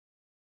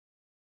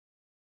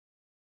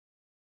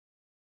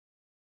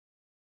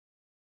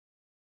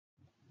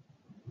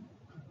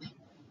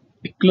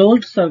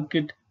Closed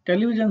circuit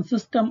television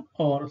system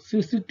or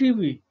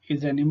CCTV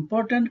is an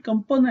important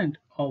component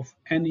of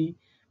any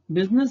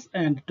business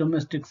and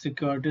domestic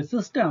security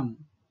system.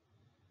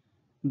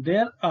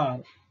 There are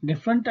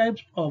different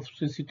types of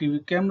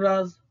CCTV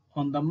cameras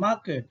on the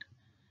market.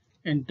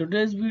 In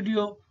today's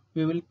video,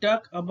 we will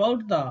talk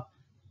about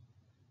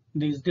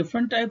these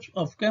different types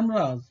of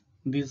cameras.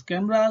 These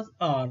cameras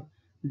are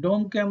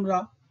dome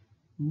camera,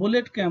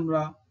 bullet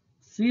camera,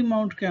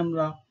 C-mount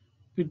camera,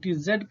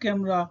 PTZ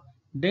camera,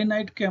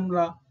 day-night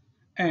camera,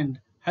 and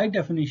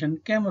high-definition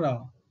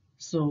camera.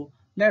 So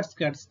let's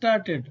get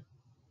started.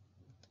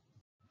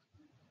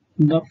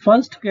 The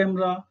first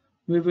camera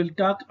we will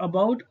talk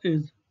about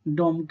is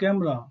dome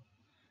camera.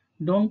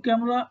 Dome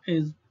camera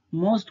is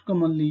most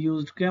commonly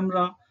used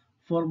camera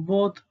for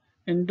both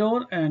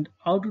indoor and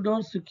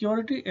outdoor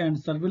security and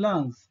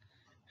surveillance.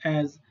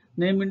 As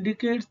name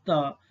indicates,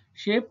 the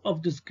shape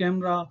of this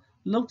camera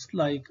looks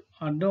like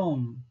a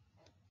dome.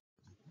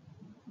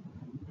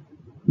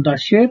 The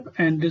shape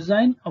and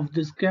design of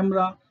this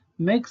camera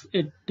makes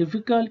it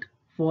difficult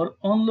for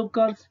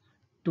onlookers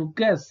to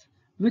guess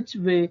which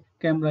way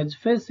camera is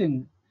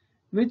facing,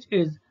 which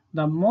is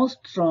the most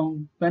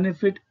strong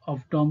benefit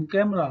of dome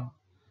camera.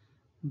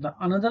 The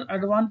another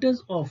advantage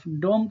of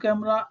dome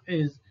camera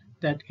is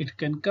that it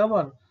can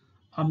cover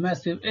a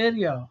massive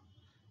area.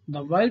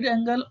 The wide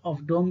angle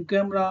of dome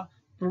camera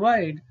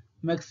provide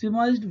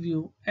maximized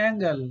view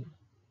angle.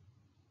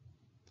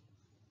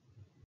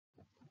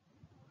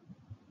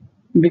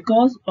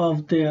 Because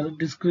of their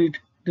discrete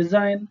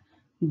design,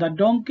 the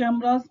dome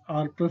cameras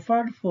are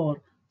preferred for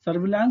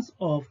surveillance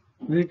of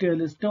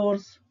retail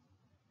stores,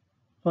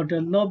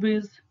 hotel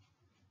lobbies,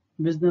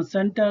 business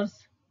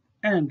centers,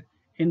 and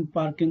in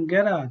parking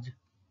garage.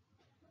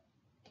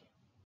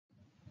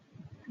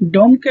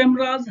 Dome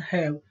cameras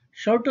have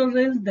shorter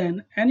range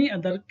than any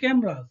other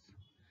cameras.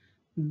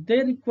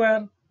 They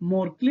require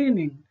more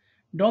cleaning.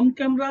 Dome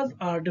cameras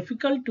are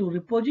difficult to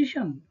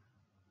reposition.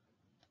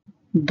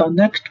 The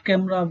next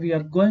camera we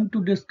are going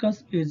to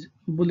discuss is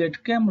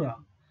bullet camera.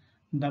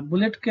 The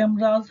bullet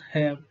cameras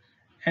have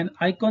an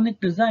iconic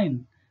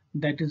design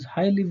that is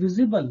highly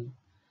visible.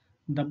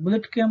 The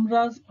bullet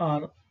cameras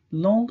are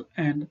long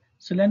and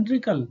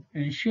cylindrical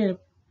in shape.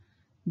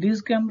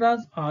 These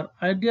cameras are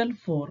ideal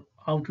for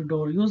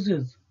outdoor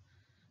uses.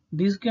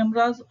 These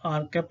cameras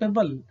are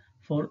capable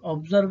for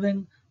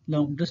observing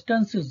long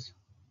distances.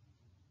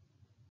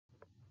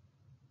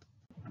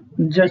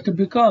 Just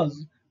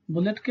because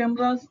bullet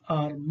cameras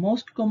are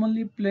most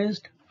commonly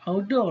placed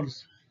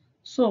outdoors,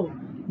 so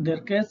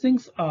their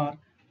casings are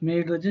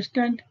made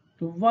resistant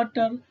to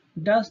water,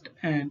 dust,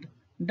 and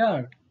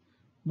dirt.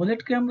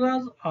 Bullet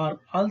cameras are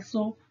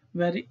also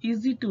very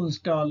easy to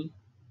install.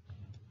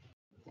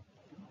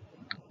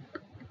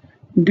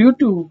 Due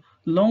to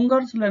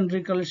longer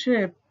cylindrical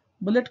shape,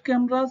 bullet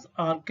cameras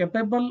are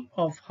capable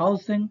of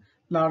housing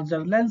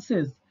larger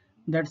lenses.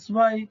 That's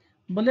why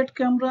bullet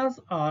cameras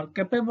are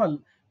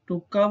capable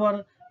to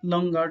cover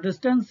longer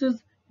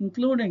distances,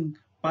 including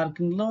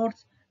parking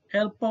lots,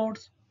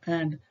 airports,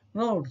 and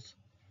roads.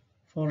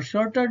 For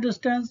shorter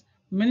distance,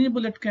 many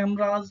bullet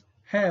cameras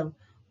have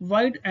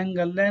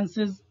wide-angle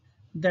lenses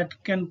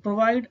that can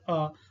provide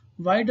a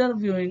wider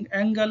viewing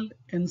angle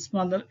in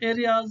smaller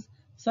areas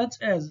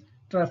such as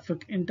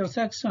traffic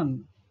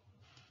intersection.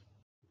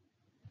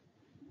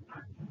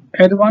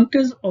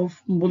 Advantage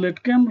of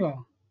bullet camera.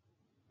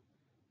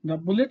 The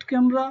bullet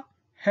camera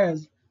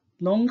has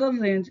longer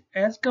range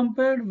as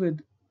compared with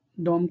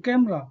dome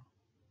camera.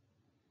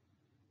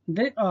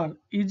 They are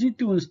easy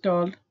to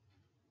install.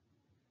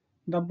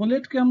 The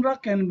bullet camera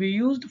can be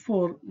used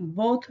for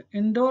both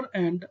indoor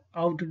and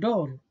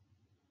outdoor.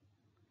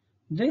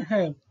 They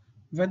have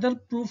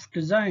weatherproof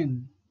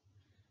design.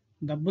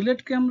 The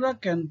bullet camera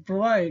can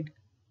provide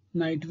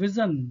night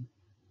vision.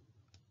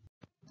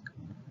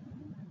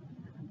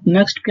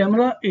 Next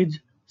camera is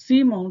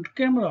C-mount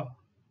camera.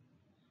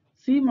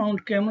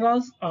 C-mount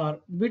cameras are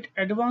a bit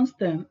advanced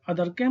than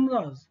other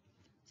cameras.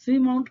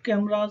 C-mount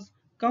cameras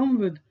come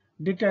with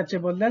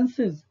detachable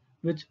lenses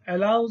which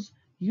allows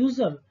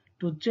user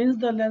to change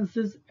the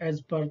lenses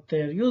as per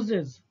their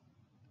uses.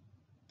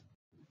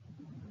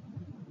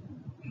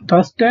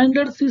 The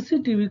standard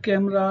CCTV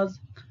cameras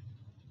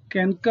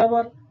can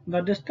cover the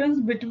distance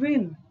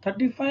between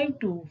 35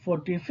 to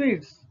 40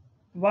 feet,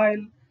 while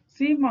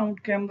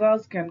C-mount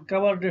cameras can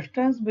cover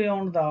distance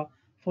beyond the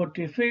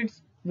 40 feet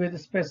with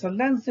special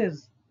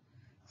lenses.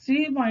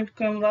 C-mount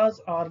cameras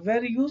are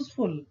very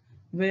useful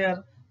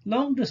where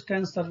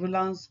long-distance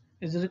surveillance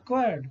is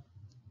required.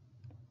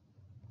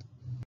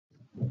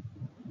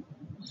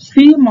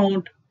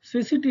 C-mount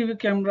CCTV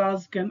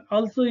cameras can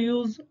also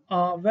use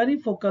a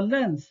varifocal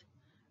lens.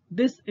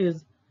 This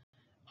is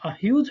a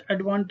huge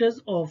advantage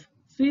of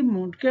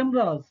C-mount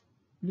cameras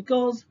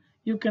because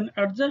you can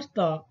adjust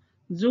the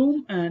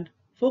zoom and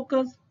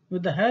focus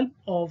with the help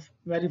of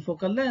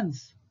varifocal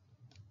lens.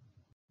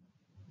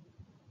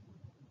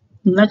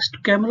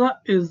 Next camera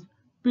is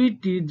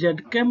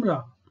PTZ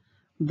camera.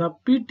 The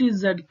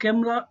PTZ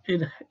camera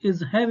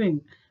is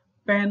having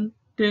pan,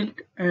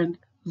 tilt and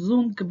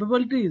zoom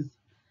capabilities.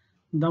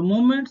 The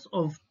movements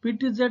of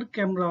PTZ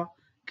camera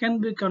can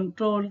be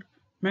controlled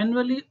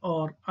manually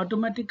or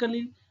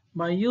automatically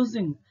by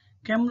using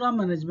camera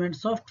management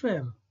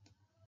software.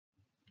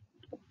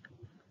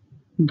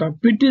 The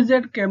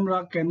PTZ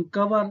camera can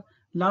cover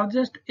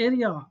largest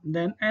area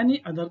than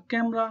any other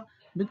camera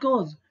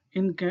because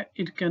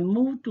it can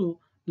move to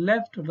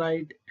left,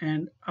 right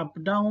and up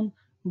down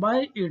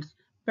by its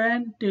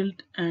pan,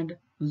 tilt and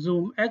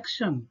zoom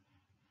action.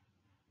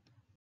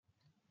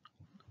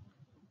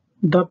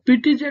 The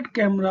PTZ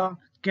camera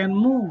can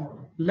move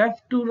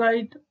left to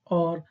right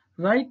or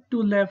right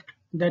to left,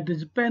 that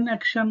is pan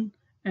action,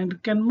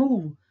 and can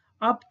move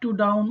up to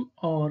down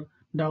or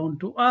down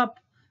to up,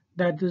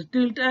 that is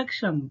tilt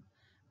action.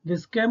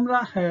 This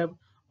camera have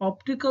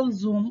optical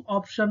zoom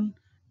option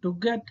to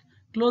get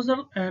closer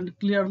and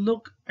clear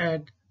look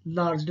at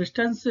large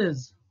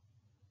distances.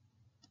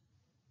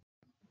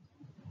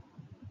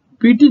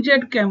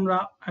 PTZ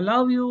camera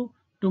allow you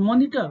to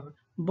monitor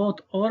both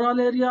overall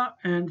area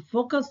and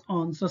focus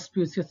on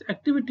suspicious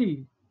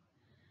activity.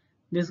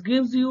 This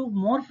gives you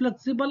more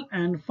flexible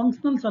and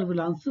functional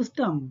surveillance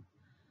system.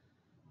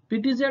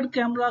 PTZ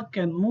camera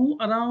can move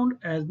around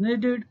as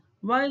needed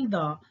while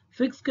the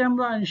fixed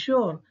camera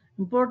ensure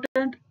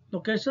important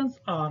locations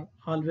are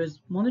always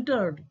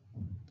monitored.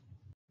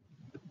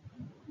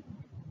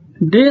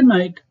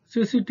 Day-night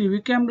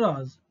CCTV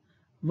cameras.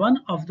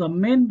 One of the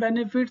main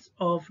benefits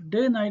of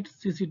day-night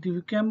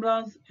CCTV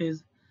cameras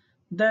is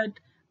that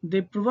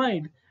they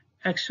provide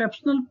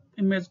exceptional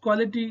image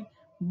quality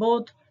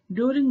both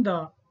during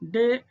the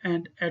day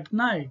and at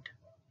night.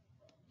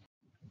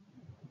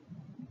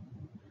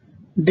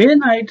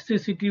 Day-night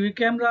CCTV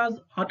cameras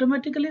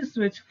automatically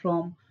switch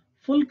from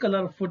full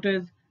color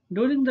footage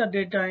during the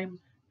daytime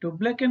to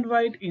black and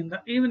white in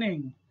the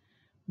evening.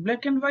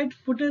 Black and white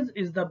footage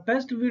is the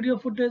best video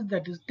footage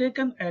that is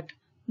taken at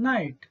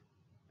night.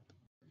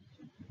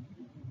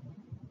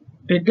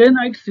 A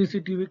day-night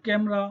CCTV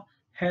camera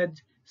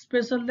has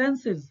special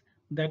lenses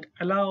that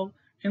allow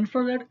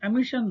infrared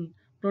emission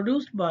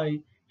produced by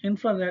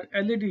infrared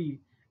LED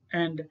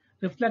and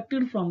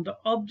reflected from the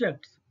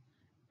objects.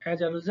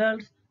 As a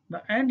result,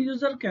 the end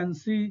user can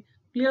see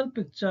clear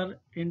picture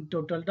in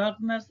total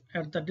darkness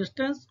at the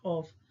distance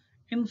of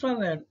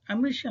infrared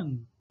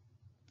emission.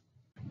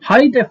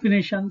 High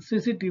definition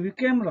CCTV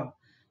camera.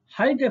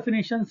 High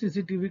definition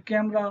CCTV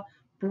camera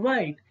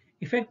provide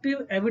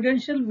effective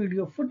evidential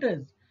video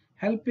footage,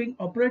 helping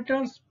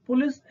operators,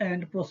 police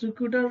and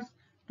prosecutors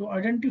to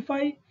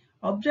identify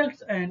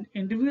objects and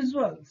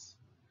individuals.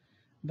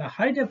 The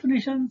high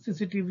definition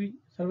CCTV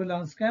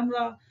surveillance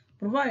camera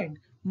provide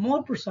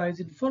more precise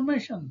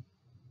information.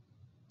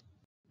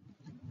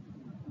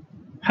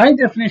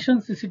 High-definition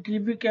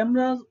CCTV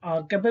cameras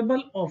are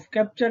capable of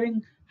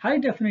capturing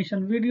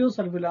high-definition video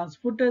surveillance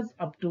footage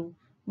up to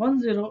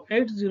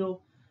 1080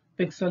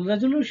 pixel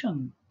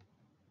resolution.